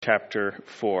chapter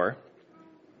 4,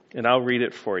 and I'll read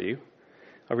it for you.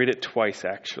 I'll read it twice,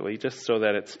 actually, just so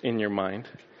that it's in your mind.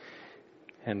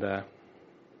 And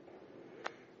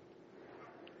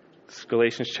it's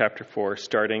Galatians chapter 4,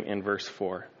 starting in verse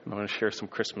 4. I'm going to share some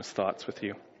Christmas thoughts with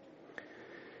you.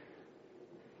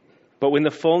 But when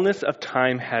the fullness of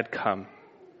time had come,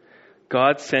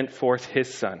 God sent forth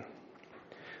his Son,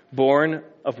 born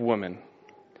of woman,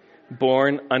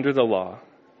 born under the law,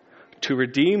 to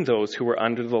redeem those who were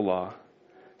under the law,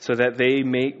 so that they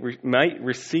might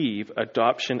receive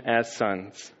adoption as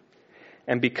sons.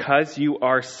 And because you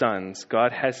are sons,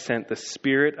 God has sent the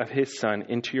Spirit of his Son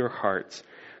into your hearts,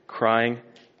 crying,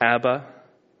 Abba,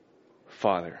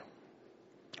 Father.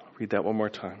 I'll read that one more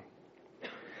time.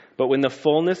 But when the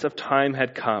fullness of time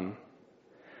had come,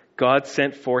 God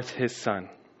sent forth his Son,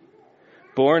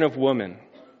 born of woman,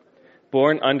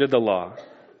 born under the law,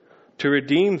 to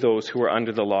redeem those who were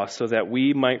under the law, so that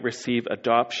we might receive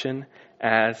adoption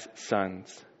as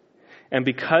sons. And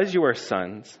because you are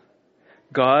sons,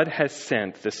 God has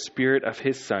sent the Spirit of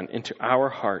his Son into our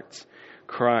hearts,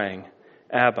 crying,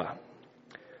 Abba,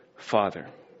 Father.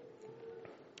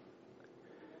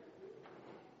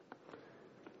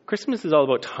 Christmas is all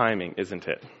about timing, isn't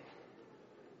it?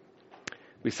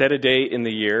 We set a day in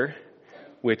the year,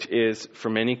 which is,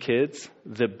 for many kids,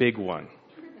 the big one.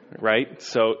 Right?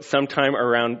 So sometime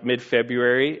around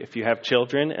mid-February, if you have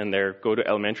children and they go to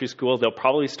elementary school, they'll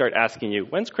probably start asking you,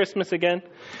 when's Christmas again?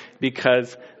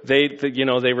 Because they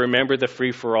remember the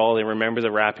free-for-all, they remember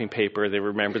the wrapping paper, they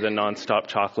remember the nonstop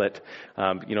chocolate.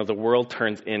 The world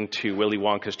turns into Willy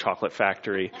Wonka's chocolate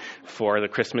factory for the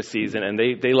Christmas season, and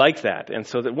they like that. And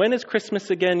so when is Christmas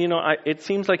again? It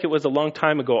seems like it was a long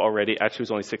time ago already. Actually, it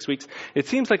was only 6 weeks. It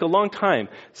seems like a long time.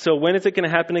 So when is it going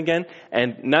to happen again?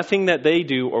 And nothing that they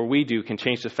do or we do can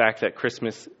change the fact that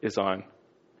Christmas is on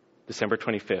December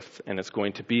 25th, and it's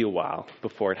going to be a while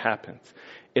before it happens.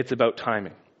 It's about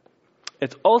timing.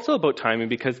 It's also about timing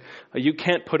because you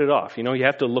can't put it off. You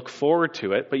have to look forward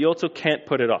to it, but you also can't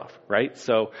put it off, right?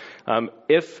 So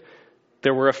if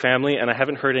there were a family, and I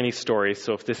haven't heard any stories,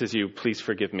 so if this is you, please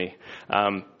forgive me.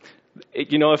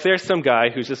 If there's some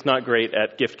guy who's just not great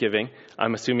at gift giving,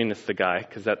 I'm assuming it's the guy,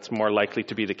 because that's more likely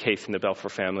to be the case in the Balfour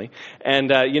family. And,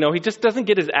 he just doesn't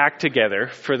get his act together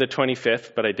for the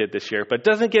 25th, but I did this year, but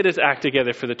doesn't get his act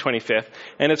together for the 25th.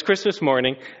 And it's Christmas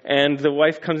morning, and the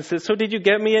wife comes and says, so did you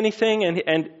get me anything?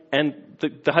 And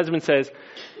the husband says,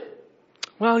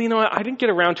 well, I didn't get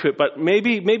around to it, but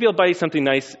maybe I'll buy you something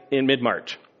nice in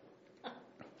mid-March.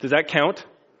 Does that count?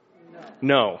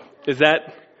 No. Is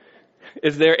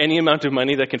there any amount of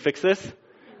money that can fix this?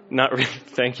 Not really.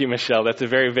 Thank you, Michelle. That's a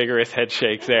very vigorous head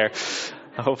shake there.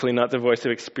 Hopefully not the voice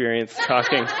of experience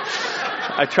talking.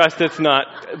 I trust it's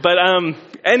not. But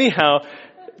anyhow,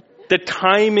 the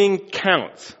timing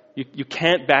counts. You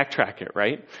can't backtrack it,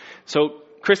 right? So,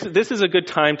 Chris, this is a good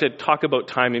time to talk about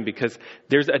timing because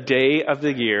there's a day of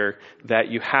the year that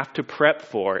you have to prep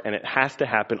for, and it has to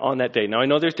happen on that day. Now, I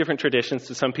know there's different traditions.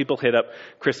 So some people hit up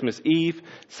Christmas Eve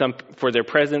for their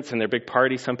presents and their big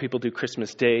party. Some people do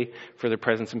Christmas Day for their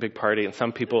presents and big party. And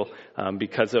some people,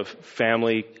 because of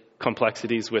family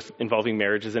complexities involving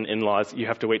marriages and in-laws, you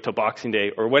have to wait till Boxing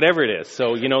Day or whatever it is.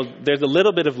 So, there's a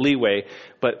little bit of leeway,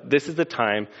 but this is the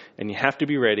time, and you have to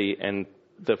be ready, and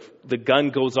the gun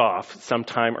goes off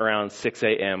sometime around 6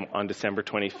 a.m. on December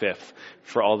 25th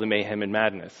for all the mayhem and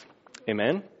madness.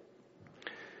 Amen?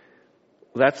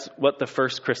 That's what the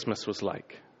first Christmas was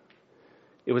like.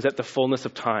 It was at the fullness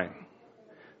of time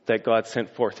that God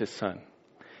sent forth his Son.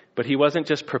 But he wasn't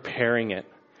just preparing it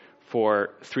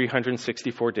for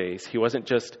 364 days. He wasn't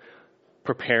just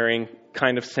preparing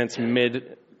kind of since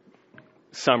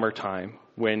mid-summertime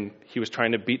when he was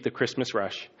trying to beat the Christmas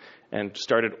rush and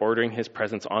started ordering his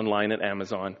presents online at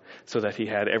Amazon so that he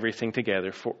had everything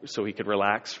together so he could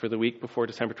relax for the week before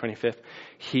December 25th.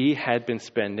 He had been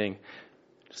spending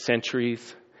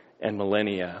centuries and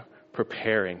millennia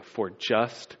preparing for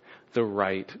just the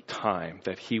right time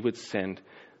that he would send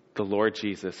the Lord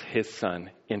Jesus, his Son,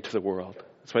 into the world.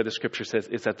 That's why the scripture says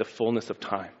it's at the fullness of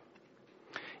time.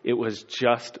 It was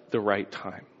just the right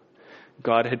time.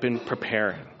 God had been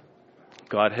preparing.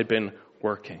 God had been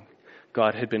working.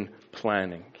 God had been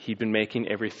planning. He'd been making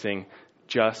everything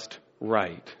just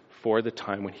right for the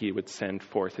time when he would send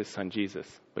forth his Son Jesus.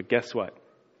 But guess what?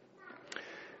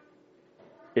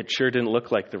 It sure didn't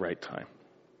look like the right time.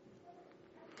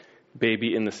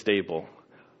 Baby in the stable,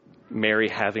 Mary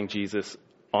having Jesus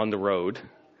on the road,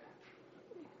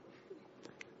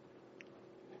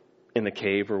 in the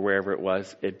cave or wherever it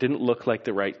was. It didn't look like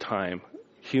the right time,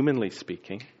 humanly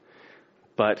speaking.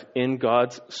 But in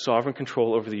God's sovereign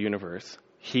control over the universe,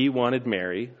 He wanted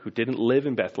Mary, who didn't live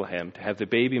in Bethlehem, to have the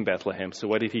baby in Bethlehem. So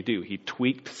what did he do? He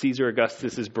tweaked Caesar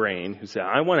Augustus's brain, who said,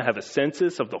 I want to have a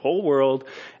census of the whole world,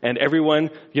 and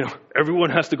everyone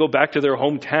has to go back to their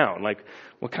hometown. Like,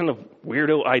 what kind of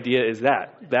weirdo idea is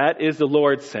that? That is the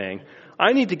Lord saying,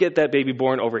 I need to get that baby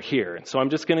born over here. And so I'm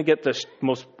just going to get the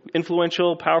most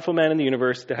influential, powerful man in the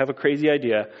universe to have a crazy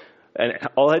idea. And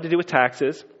all I had to do with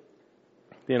taxes.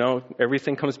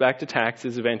 Everything comes back to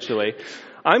taxes eventually.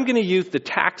 I'm going to use the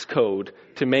tax code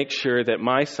to make sure that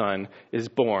my son is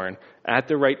born at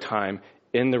the right time,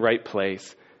 in the right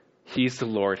place. He's the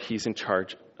Lord. He's in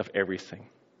charge of everything.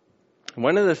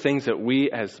 One of the things that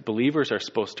we as believers are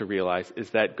supposed to realize is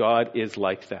that God is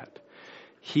like that.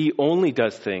 He only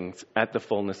does things at the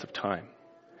fullness of time.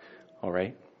 All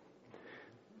right?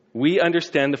 We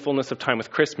understand the fullness of time with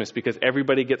Christmas because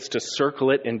everybody gets to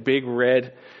circle it in big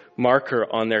red marker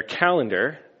on their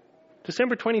calendar.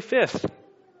 December 25th.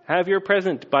 Have your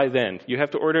present by then. You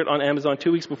have to order it on Amazon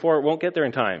 2 weeks before. It won't get there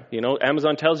in time.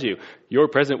 Amazon tells you, your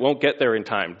present won't get there in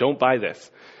time. Don't buy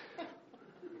this.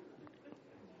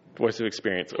 Voice of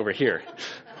experience over here.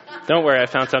 Don't worry, I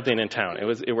found something in town.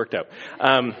 It worked out.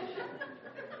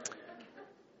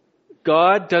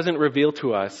 God doesn't reveal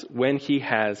to us when he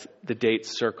has the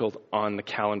dates circled on the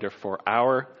calendar for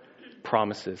our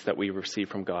promises that we receive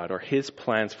from God or his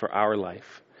plans for our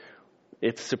life.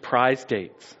 It's surprise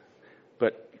dates.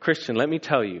 But Christian, let me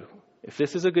tell you, if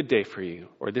this is a good day for you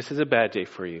or this is a bad day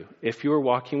for you, if you are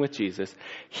walking with Jesus,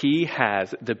 he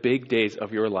has the big days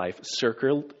of your life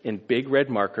circled in big red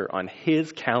marker on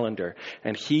his calendar,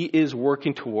 and he is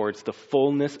working towards the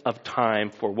fullness of time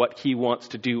for what he wants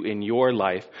to do in your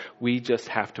life. We just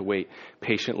have to wait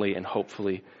patiently and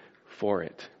hopefully for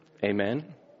it.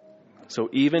 Amen? So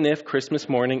even if Christmas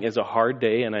morning is a hard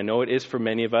day, and I know it is for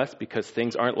many of us because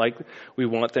things aren't like we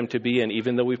want them to be, and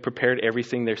even though we've prepared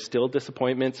everything, there's still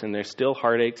disappointments and there's still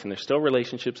heartaches and there's still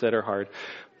relationships that are hard.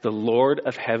 The Lord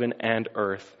of heaven and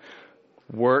earth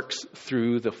works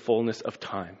through the fullness of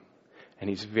time. And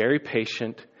he's very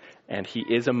patient, and he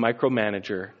is a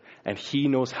micromanager, and he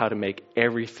knows how to make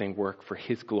everything work for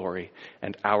his glory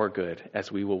and our good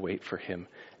as we will wait for him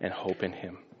and hope in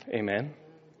him. Amen?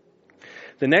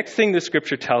 The next thing the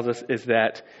scripture tells us is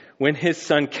that when his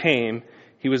son came,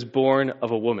 he was born of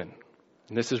a woman.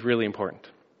 And this is really important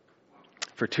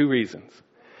for two reasons.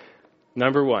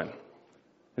 Number one,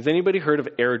 has anybody heard of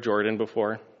Air Jordan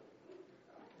before?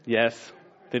 Yes.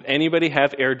 Did anybody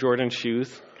have Air Jordan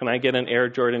shoes? Can I get an Air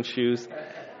Jordan shoes?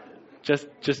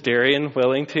 Just Darian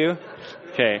willing to?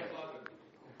 Okay.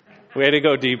 Way to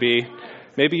go, DB.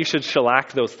 Maybe you should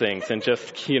shellac those things and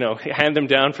just, hand them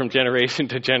down from generation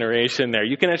to generation there.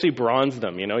 You can actually bronze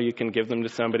them, you can give them to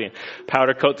somebody and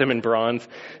powder coat them in bronze.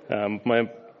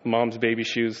 My mom's baby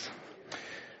shoes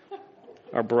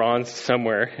are bronzed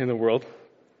somewhere in the world.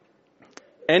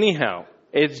 Anyhow,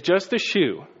 it's just a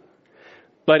shoe,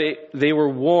 but they were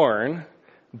worn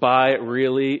by a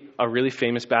really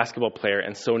famous basketball player,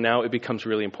 and so now it becomes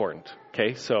really important.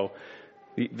 Okay, so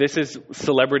this is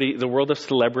the world of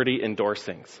celebrity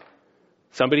endorsings.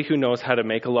 Somebody who knows how to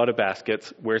make a lot of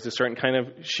baskets wears a certain kind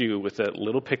of shoe with a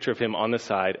little picture of him on the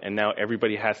side, and now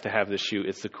everybody has to have this shoe.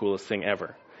 It's the coolest thing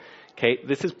ever. Okay,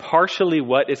 this is partially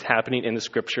what is happening in the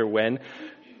scripture when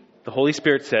the Holy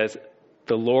Spirit says,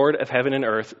 the Lord of heaven and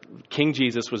earth, King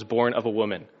Jesus, was born of a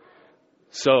woman.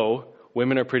 So,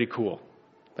 women are pretty cool.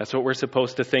 That's what we're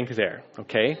supposed to think there.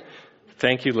 Okay?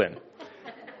 Thank you, Lynn.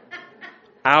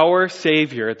 Our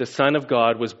Savior, the Son of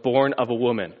God, was born of a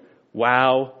woman.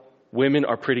 Wow, women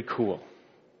are pretty cool.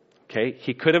 Okay?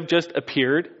 He could have just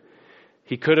appeared.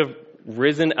 He could have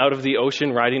risen out of the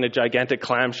ocean riding a gigantic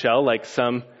clamshell like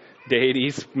some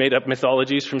deities made up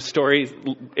mythologies from stories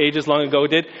ages long ago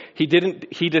did. He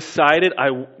didn't. He decided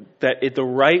that the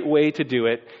right way to do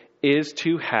it is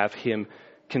to have him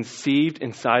conceived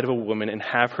inside of a woman and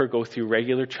have her go through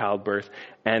regular childbirth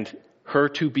and her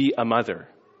to be a mother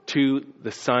to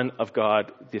the Son of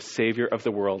God, the Savior of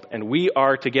the world. And we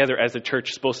are together as a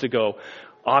church supposed to go,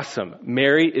 awesome.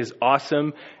 Mary is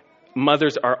awesome.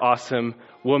 Mothers are awesome.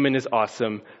 Woman is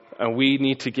awesome. And we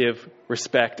need to give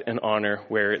respect and honor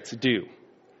where it's due.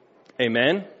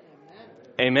 Amen?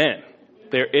 Amen.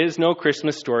 There is no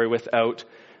Christmas story without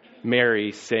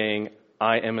Mary saying,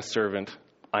 I am a servant.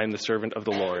 I am the servant of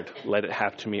the Lord. Let it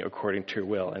happen to me according to your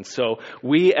will. And so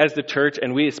we as the church,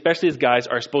 and we especially as guys,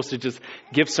 are supposed to just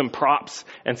give some props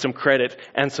and some credit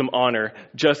and some honor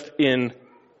just in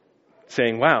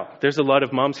saying, wow, there's a lot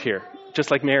of moms here, just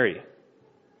like Mary,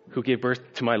 who gave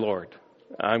birth to my Lord.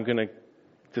 I'm going to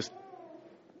just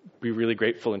be really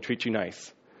grateful and treat you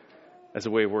nice as a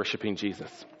way of worshiping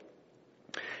Jesus.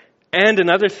 And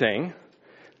another thing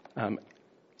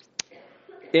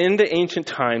In the ancient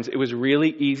times, it was really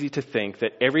easy to think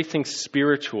that everything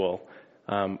spiritual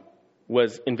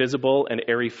was invisible and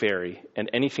airy-fairy, and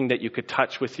anything that you could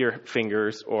touch with your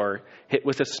fingers or hit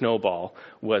with a snowball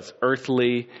was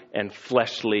earthly and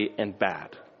fleshly and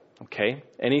bad. Okay?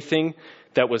 Anything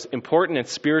that was important and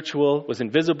spiritual was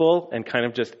invisible and kind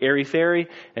of just airy-fairy,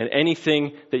 and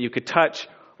anything that you could touch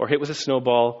or hit with a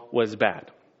snowball was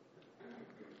bad.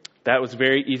 That was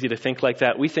very easy to think like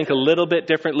that. We think a little bit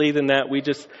differently than that. We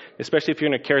just, especially if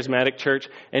you're in a charismatic church,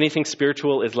 anything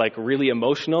spiritual is like really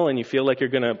emotional and you feel like you're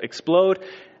going to explode.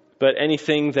 But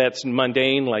anything that's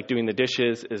mundane, like doing the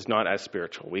dishes, is not as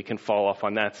spiritual. We can fall off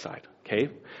on that side. Okay?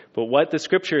 But what the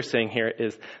scripture is saying here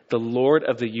is the Lord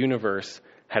of the universe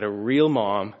had a real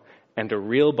mom and a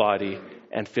real body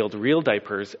and filled real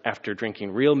diapers after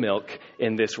drinking real milk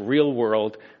in this real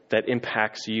world that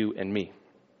impacts you and me.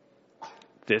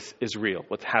 This is real.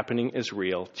 What's happening is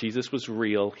real. Jesus was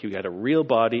real. He had a real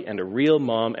body and a real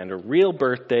mom and a real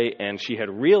birthday, and she had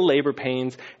real labor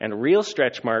pains and real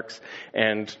stretch marks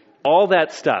and all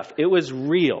that stuff. It was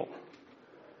real.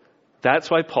 That's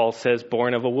why Paul says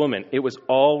born of a woman. It was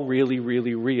all really,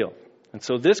 really real. And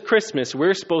so this Christmas,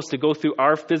 we're supposed to go through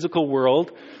our physical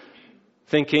world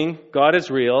thinking God is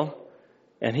real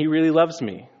and he really loves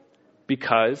me,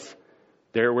 because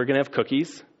we're going to have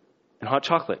cookies and hot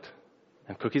chocolate.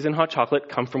 And cookies and hot chocolate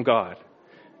come from God.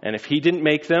 And if he didn't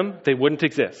make them, they wouldn't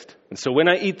exist. And so when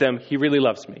I eat them, he really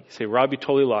loves me. You say, Rob, you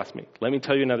totally lost me. Let me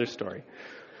tell you another story.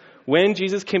 When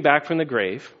Jesus came back from the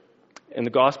grave, in the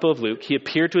Gospel of Luke, he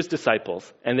appeared to his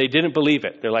disciples, and they didn't believe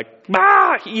it. They're like,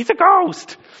 he's a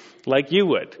ghost! Like you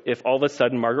would if all of a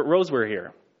sudden Margaret Rose were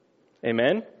here.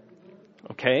 Amen?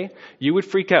 Okay? You would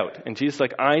freak out. And Jesus is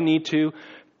like, I need to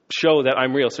show that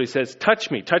I'm real. So he says,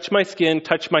 touch me, touch my skin,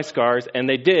 touch my scars. And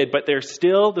they did, but they're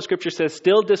still, the scripture says,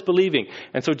 still disbelieving.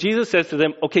 And so Jesus says to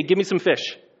them, okay, give me some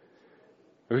fish.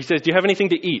 Or he says, do you have anything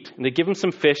to eat? And they give him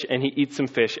some fish, and he eats some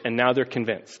fish, and now they're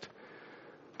convinced.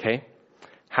 Okay?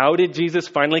 How did Jesus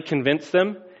finally convince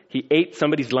them? He ate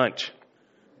somebody's lunch.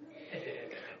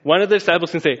 One of the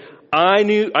disciples can say, I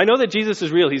know that Jesus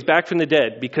is real. He's back from the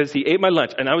dead because he ate my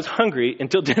lunch, and I was hungry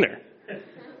until dinner.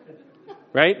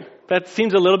 Right? That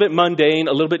seems a little bit mundane,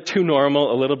 a little bit too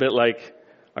normal, a little bit like,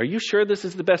 are you sure this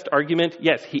is the best argument?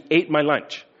 Yes, he ate my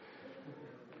lunch.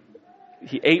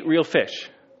 He ate real fish.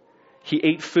 He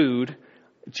ate food.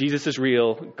 Jesus is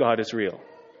real. God is real.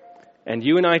 And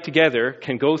you and I together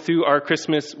can go through our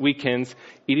Christmas weekends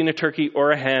eating a turkey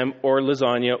or a ham or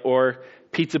lasagna or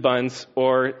pizza buns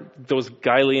or those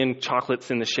Guylian chocolates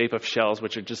in the shape of shells,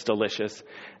 which are just delicious.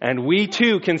 And we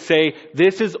too can say,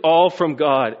 this is all from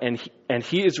God, and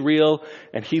he is real,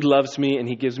 and he loves me, and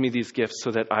he gives me these gifts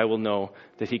so that I will know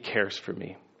that he cares for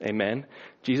me. Amen?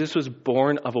 Jesus was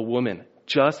born of a woman,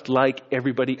 just like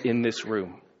everybody in this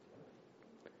room.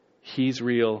 He's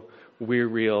real, we're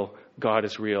real, God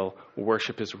is real,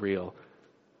 worship is real,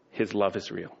 his love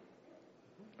is real.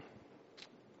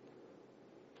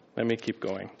 Let me keep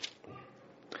going.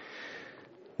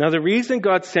 Now, the reason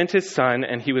God sent his son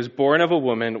and he was born of a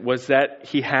woman was that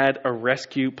he had a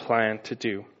rescue plan to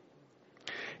do.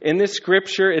 In this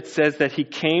scripture, it says that he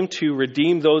came to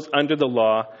redeem those under the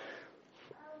law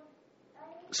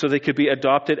so they could be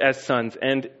adopted as sons.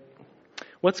 And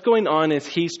what's going on is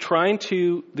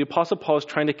the Apostle Paul is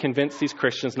trying to convince these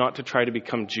Christians not to try to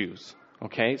become Jews.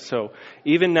 Okay, so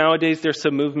even nowadays there's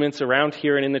some movements around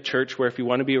here and in the church where if you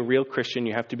want to be a real Christian,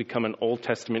 you have to become an Old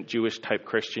Testament Jewish type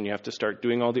Christian. You have to start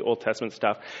doing all the Old Testament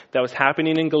stuff. That was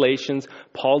happening in Galatians.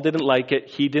 Paul didn't like it.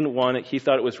 He didn't want it. He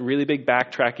thought it was really big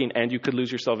backtracking, and you could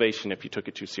lose your salvation if you took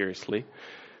it too seriously.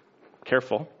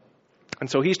 Careful. And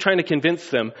so he's trying to convince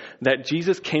them that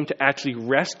Jesus came to actually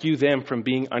rescue them from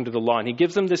being under the law. And he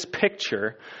gives them this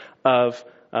picture of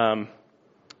the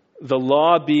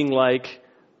law being like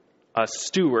a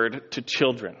steward to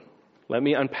children. Let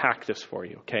me unpack this for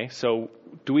you, okay? So,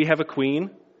 do we have a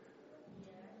queen?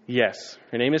 Yes.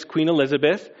 Her name is Queen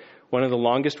Elizabeth, one of the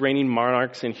longest reigning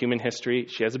monarchs in human history.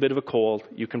 She has a bit of a cold.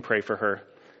 You can pray for her.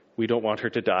 We don't want her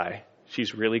to die.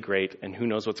 She's really great, and who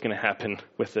knows what's going to happen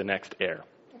with the next heir.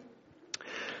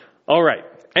 All right.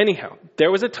 Anyhow,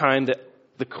 there was a time that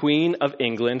the Queen of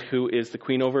England, who is the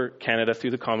queen over Canada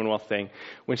through the Commonwealth thing,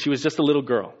 when she was just a little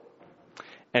girl,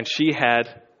 and she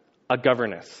had a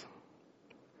governess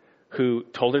who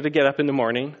told her to get up in the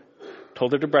morning,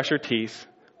 told her to brush her teeth,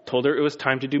 told her it was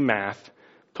time to do math,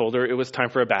 told her it was time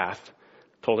for a bath,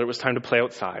 told her it was time to play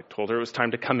outside, told her it was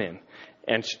time to come in.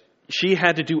 And she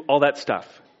had to do all that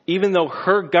stuff, even though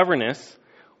her governess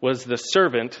was the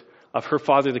servant of her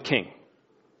father, the king.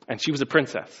 And she was a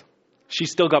princess. She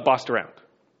still got bossed around.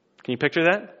 Can you picture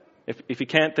that? If you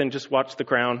can't, then just watch The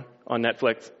Crown on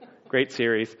Netflix. Great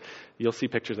series. You'll see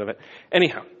pictures of it.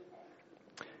 Anyhow,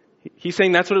 he's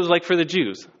saying that's what it was like for the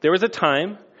Jews. There was a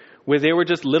time where they were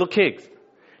just little kids,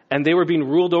 and they were being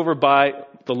ruled over by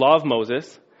the law of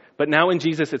Moses. But now in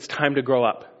Jesus, it's time to grow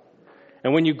up.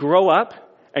 And when you grow up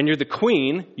and you're the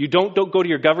queen, you don't go to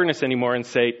your governess anymore and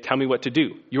say, tell me what to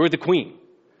do. You're the queen.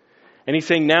 And he's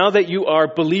saying now that you are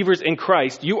believers in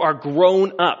Christ, you are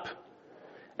grown up.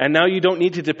 And now you don't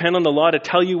need to depend on the law to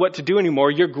tell you what to do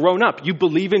anymore. You're grown up. You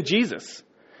believe in Jesus.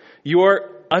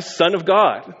 You're a son of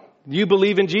God. You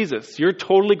believe in Jesus. You're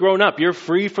totally grown up. You're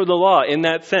free from the law in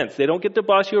that sense. They don't get to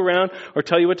boss you around or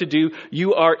tell you what to do.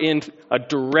 You are in a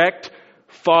direct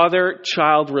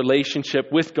father-child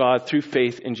relationship with God through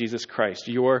faith in Jesus Christ.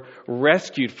 You're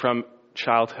rescued from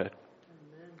childhood.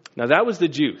 Now that was the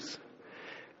Jews.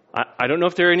 I don't know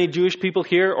if there are any Jewish people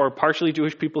here or partially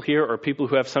Jewish people here or people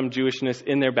who have some Jewishness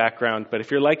in their background, but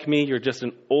if you're like me, you're just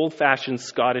an old-fashioned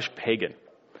Scottish pagan.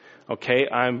 Okay,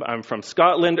 I'm from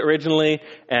Scotland originally,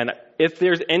 and if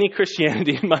there's any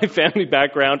Christianity in my family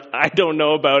background, I don't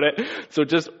know about it. So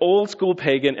just old school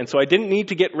pagan, and so I didn't need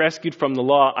to get rescued from the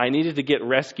law. I needed to get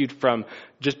rescued from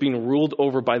just being ruled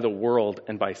over by the world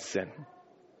and by sin.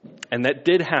 And that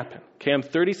did happen. Okay, I'm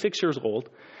 36 years old,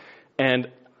 and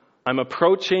I'm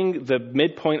approaching the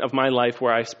midpoint of my life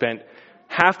where I spent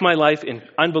half my life in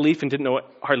unbelief and didn't know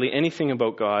hardly anything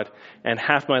about God, and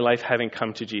half my life having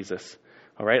come to Jesus.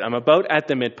 All right, I'm about at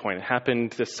the midpoint. It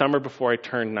happened the summer before I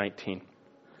turned 19.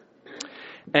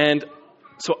 And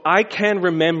so I can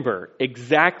remember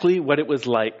exactly what it was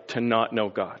like to not know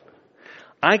God.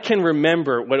 I can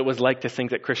remember what it was like to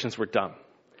think that Christians were dumb.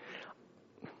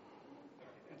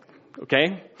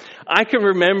 Okay? I can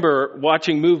remember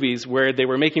watching movies where they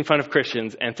were making fun of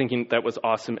Christians and thinking that was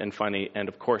awesome and funny, and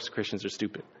of course Christians are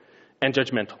stupid and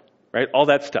judgmental, right? All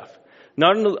that stuff.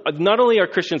 Not only are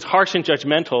Christians harsh and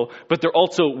judgmental, but they're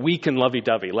also weak and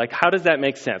lovey-dovey. Like, how does that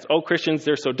make sense? Oh, Christians,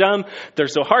 they're so dumb, they're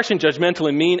so harsh and judgmental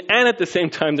and mean, and at the same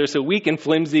time, they're so weak and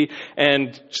flimsy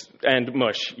and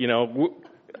mush, you know.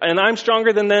 And I'm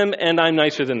stronger than them, and I'm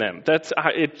nicer than them.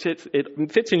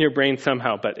 It fits in your brain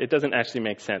somehow, but it doesn't actually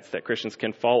make sense that Christians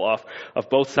can fall off of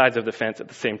both sides of the fence at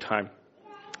the same time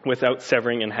without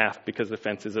severing in half because the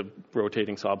fence is a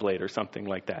rotating saw blade or something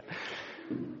like that.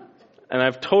 And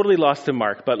I've totally lost the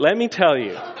mark. But let me tell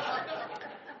you,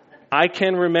 I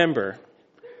can remember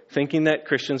thinking that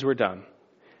Christians were dumb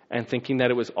and thinking that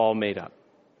it was all made up.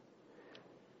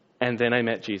 And then I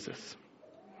met Jesus.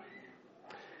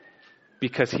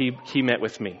 Because he met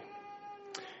with me.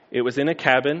 It was in a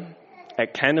cabin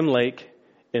at Candom Lake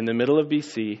in the middle of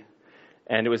BC.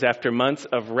 And it was after months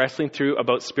of wrestling through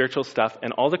about spiritual stuff.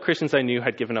 And all the Christians I knew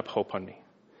had given up hope on me.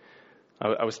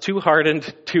 I was too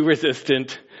hardened, too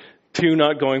resistant, too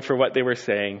not going for what they were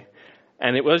saying.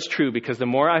 And it was true because the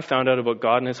more I found out about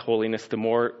God and His holiness, the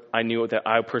more I knew that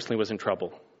I personally was in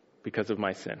trouble because of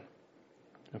my sin.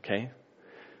 Okay?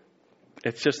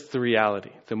 It's just the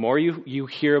reality. The more you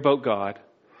hear about God,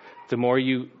 the more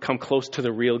you come close to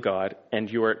the real God and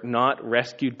you are not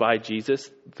rescued by Jesus,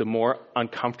 the more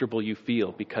uncomfortable you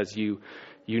feel because you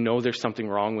know there's something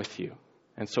wrong with you.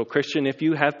 And so, Christian, if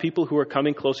you have people who are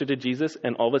coming closer to Jesus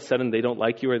and all of a sudden they don't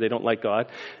like you or they don't like God,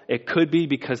 it could be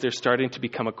because they're starting to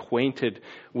become acquainted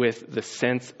with the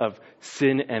sense of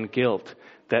sin and guilt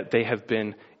that they have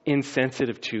been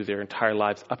insensitive to their entire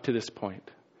lives up to this point.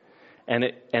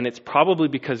 And it's probably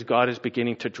because God is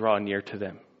beginning to draw near to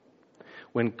them.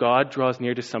 When God draws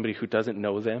near to somebody who doesn't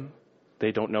know them,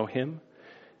 they don't know Him,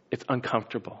 it's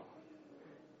uncomfortable.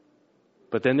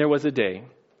 But then there was a day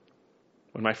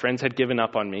when my friends had given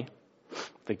up on me.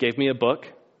 They gave me a book.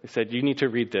 They said, you need to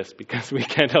read this because we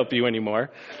can't help you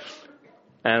anymore.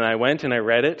 And I went and I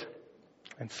read it.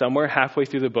 And somewhere halfway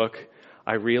through the book,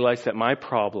 I realized that my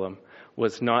problem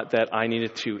was not that I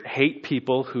needed to hate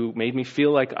people who made me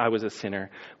feel like I was a sinner.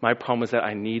 My problem was that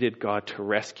I needed God to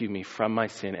rescue me from my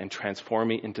sin and transform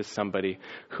me into somebody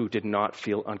who did not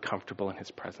feel uncomfortable in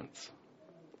His presence.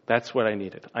 That's what I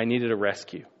needed. I needed a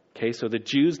rescue. Okay, so the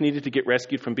Jews needed to get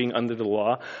rescued from being under the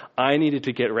law. I needed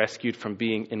to get rescued from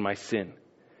being in my sin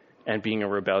and being in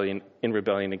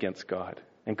rebellion against God.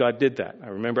 And God did that. I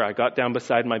remember I got down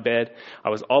beside my bed. I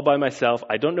was all by myself.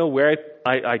 I don't know where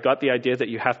I got the idea that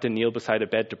you have to kneel beside a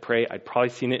bed to pray. I'd probably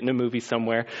seen it in a movie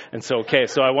somewhere. And so,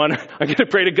 so I'm going to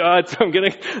pray to God. So I'm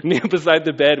going to kneel beside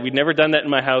the bed. We'd never done that in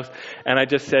my house. And I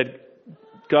just said,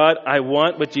 God, I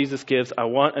want what Jesus gives. I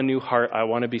want a new heart. I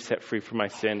want to be set free from my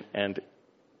sin. And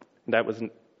that was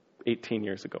 18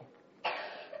 years ago.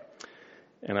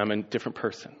 And I'm a different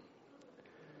person.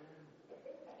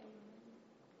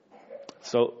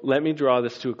 So let me draw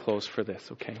this to a close for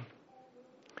this, okay?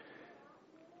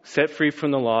 Set free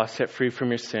from the law, set free from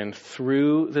your sin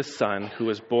through the Son who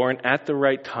was born at the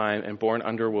right time and born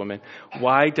under a woman.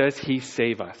 Why does he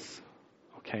save us?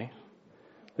 Okay?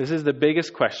 This is the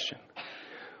biggest question.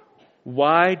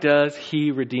 Why does he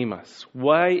redeem us?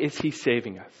 Why is he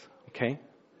saving us? Okay?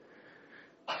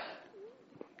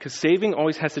 Because saving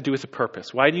always has to do with a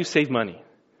purpose. Why do you save money?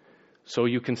 So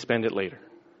you can spend it later.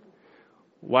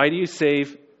 Why do you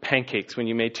save pancakes when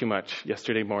you made too much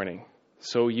yesterday morning?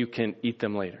 So you can eat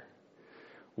them later.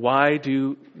 Why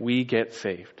do we get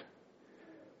saved?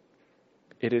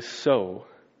 It is so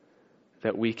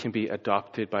that we can be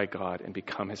adopted by God and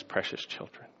become his precious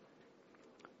children.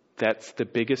 That's the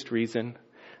biggest reason.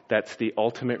 That's the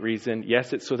ultimate reason.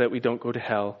 Yes, it's so that we don't go to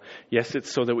hell. Yes,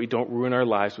 it's so that we don't ruin our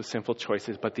lives with sinful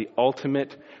choices. But the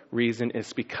ultimate reason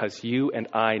is because you and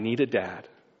I need a dad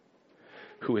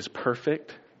who is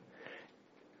perfect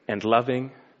and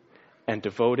loving and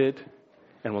devoted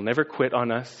and will never quit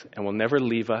on us and will never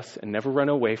leave us and never run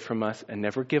away from us and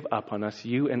never give up on us.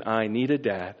 You and I need a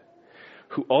dad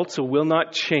who also will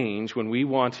not change when we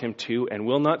want him to and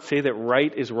will not say that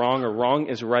right is wrong or wrong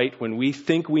is right when we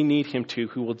think we need him to,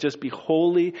 who will just be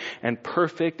holy and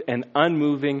perfect and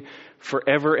unmoving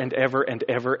forever and ever and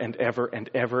ever and ever and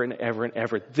ever and ever and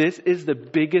ever. This is the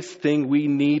biggest thing we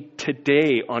need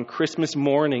today on Christmas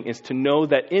morning, is to know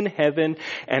that in heaven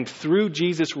and through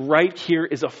Jesus right here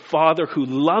is a Father who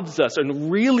loves us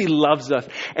and really loves us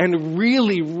and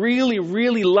really, really,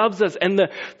 really loves us. And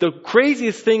the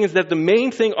craziest thing is that the main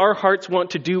thing our hearts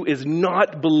want to do is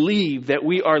not believe that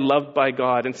we are loved by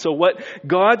God. And so what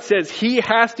God says he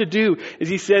has to do is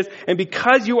he says, and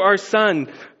because you are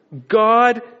son,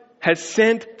 God has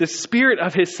sent the Spirit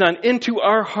of his Son into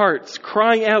our hearts,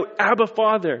 crying out, Abba,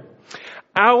 Father.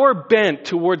 Our bent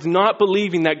towards not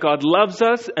believing that God loves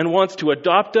us and wants to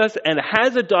adopt us and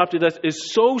has adopted us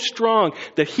is so strong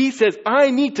that he says,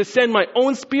 I need to send my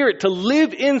own Spirit to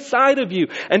live inside of you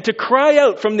and to cry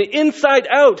out from the inside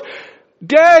out,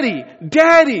 Daddy,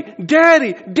 Daddy,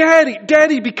 Daddy, Daddy,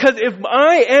 Daddy, because if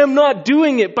I am not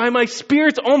doing it by my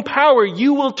Spirit's own power,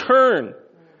 you will turn.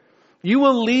 You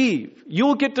will leave.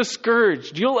 You'll get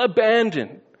discouraged. You'll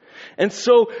abandon. And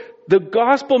so the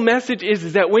gospel message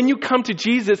is that when you come to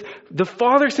Jesus, the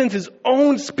Father sends his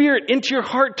own Spirit into your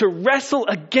heart to wrestle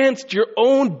against your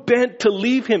own bent to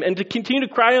leave him and to continue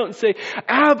to cry out and say,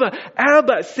 Abba,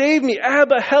 Abba, save me.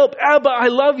 Abba, help. Abba, I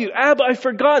love you. Abba, I've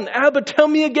forgotten. Abba, tell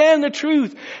me again the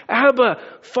truth. Abba,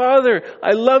 Father,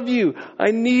 I love you.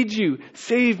 I need you.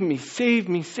 Save me, save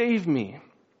me, save me.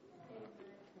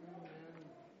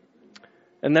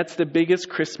 And that's the biggest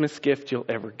Christmas gift you'll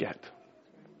ever get.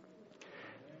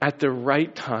 At the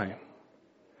right time,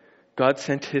 God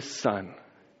sent his Son,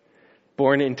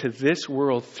 born into this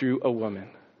world through a woman,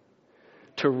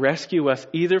 to rescue us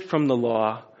either from the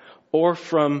law or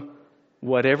from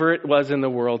whatever it was in the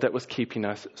world that was keeping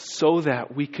us, so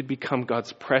that we could become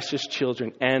God's precious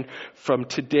children and from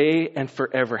today and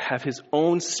forever have his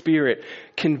own Spirit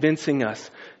convincing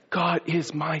us, God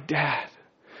is my dad.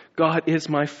 God is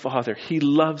my Father. He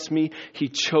loves me. He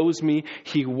chose me.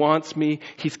 He wants me.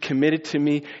 He's committed to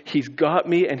me. He's got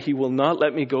me, and he will not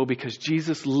let me go because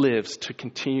Jesus lives to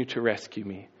continue to rescue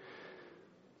me.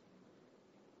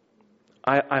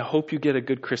 I hope you get a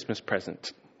good Christmas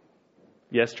present.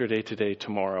 Yesterday, today,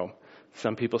 tomorrow.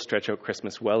 Some people stretch out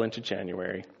Christmas well into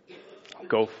January.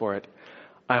 Go for it.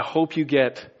 I hope you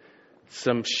get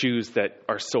some shoes that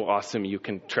are so awesome you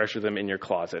can treasure them in your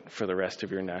closet for the rest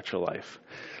of your natural life.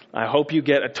 I hope you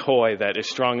get a toy that is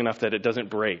strong enough that it doesn't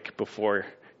break before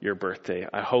your birthday.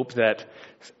 I hope that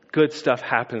good stuff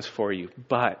happens for you.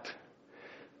 But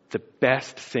the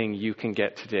best thing you can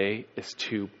get today is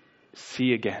to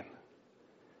see again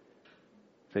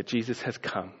that Jesus has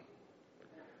come.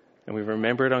 And we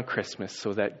remember it on Christmas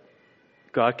so that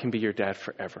God can be your dad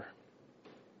forever.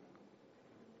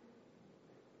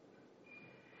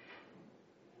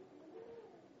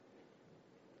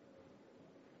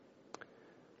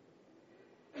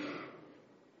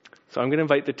 So I'm going to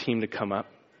invite the team to come up.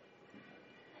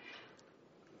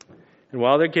 And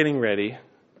while they're getting ready,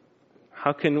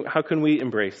 how can we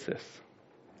embrace this?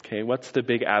 Okay, what's the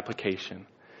big application?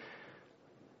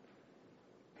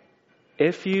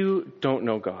 If you don't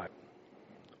know God,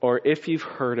 or if you've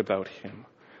heard about him,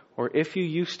 or if you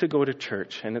used to go to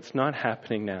church and it's not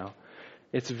happening now,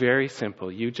 it's very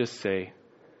simple. You just say,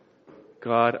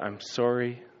 God, I'm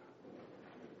sorry.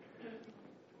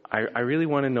 I really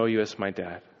want to know you as my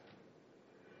dad.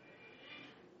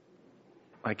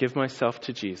 I give myself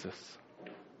to Jesus.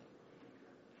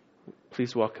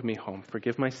 Please welcome me home.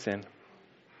 Forgive my sin.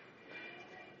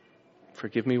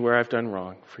 Forgive me where I've done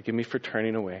wrong. Forgive me for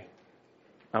turning away.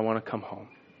 I want to come home.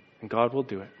 And God will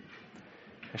do it.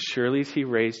 As surely as he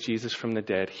raised Jesus from the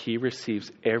dead, he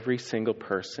receives every single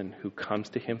person who comes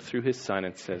to him through his Son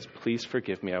and says, please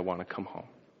forgive me, I want to come home.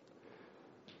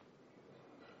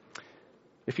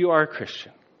 If you are a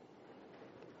Christian,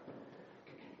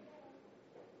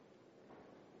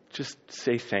 just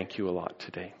say thank you a lot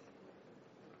today.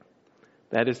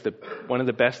 That is one of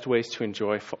the best ways to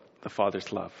enjoy the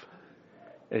Father's love,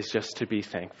 is just to be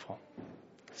thankful,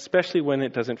 especially when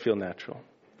it doesn't feel natural.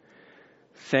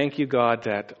 Thank you, God,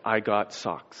 that I got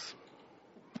socks.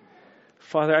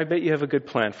 Father, I bet you have a good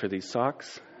plan for these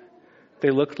socks. They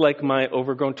look like my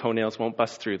overgrown toenails won't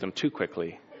bust through them too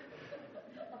quickly.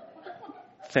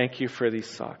 Thank you for these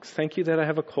socks. Thank you that I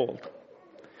have a cold.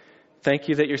 Thank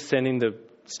you that you're sending the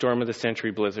storm of the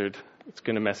century blizzard. It's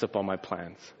going to mess up all my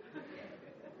plans.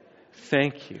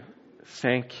 Thank you.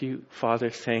 Thank you, Father.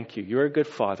 Thank you. You're a good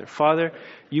Father. Father,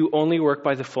 you only work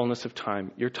by the fullness of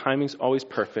time. Your timing's always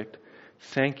perfect.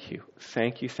 Thank you.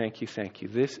 Thank you. Thank you. Thank you.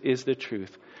 This is the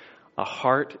truth. A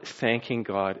heart thanking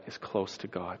God is close to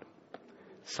God.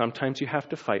 Sometimes you have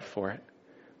to fight for it,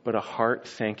 but a heart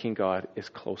thanking God is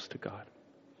close to God.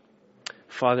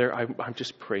 Father, I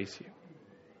just praise you.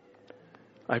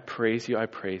 I praise you. I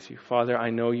praise you. Father, I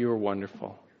know you are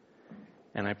wonderful.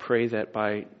 And I pray that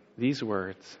by these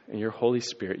words and your Holy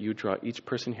Spirit, you draw each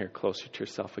person here closer to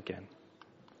yourself again.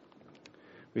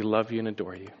 We love you and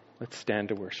adore you. Let's stand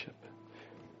to worship.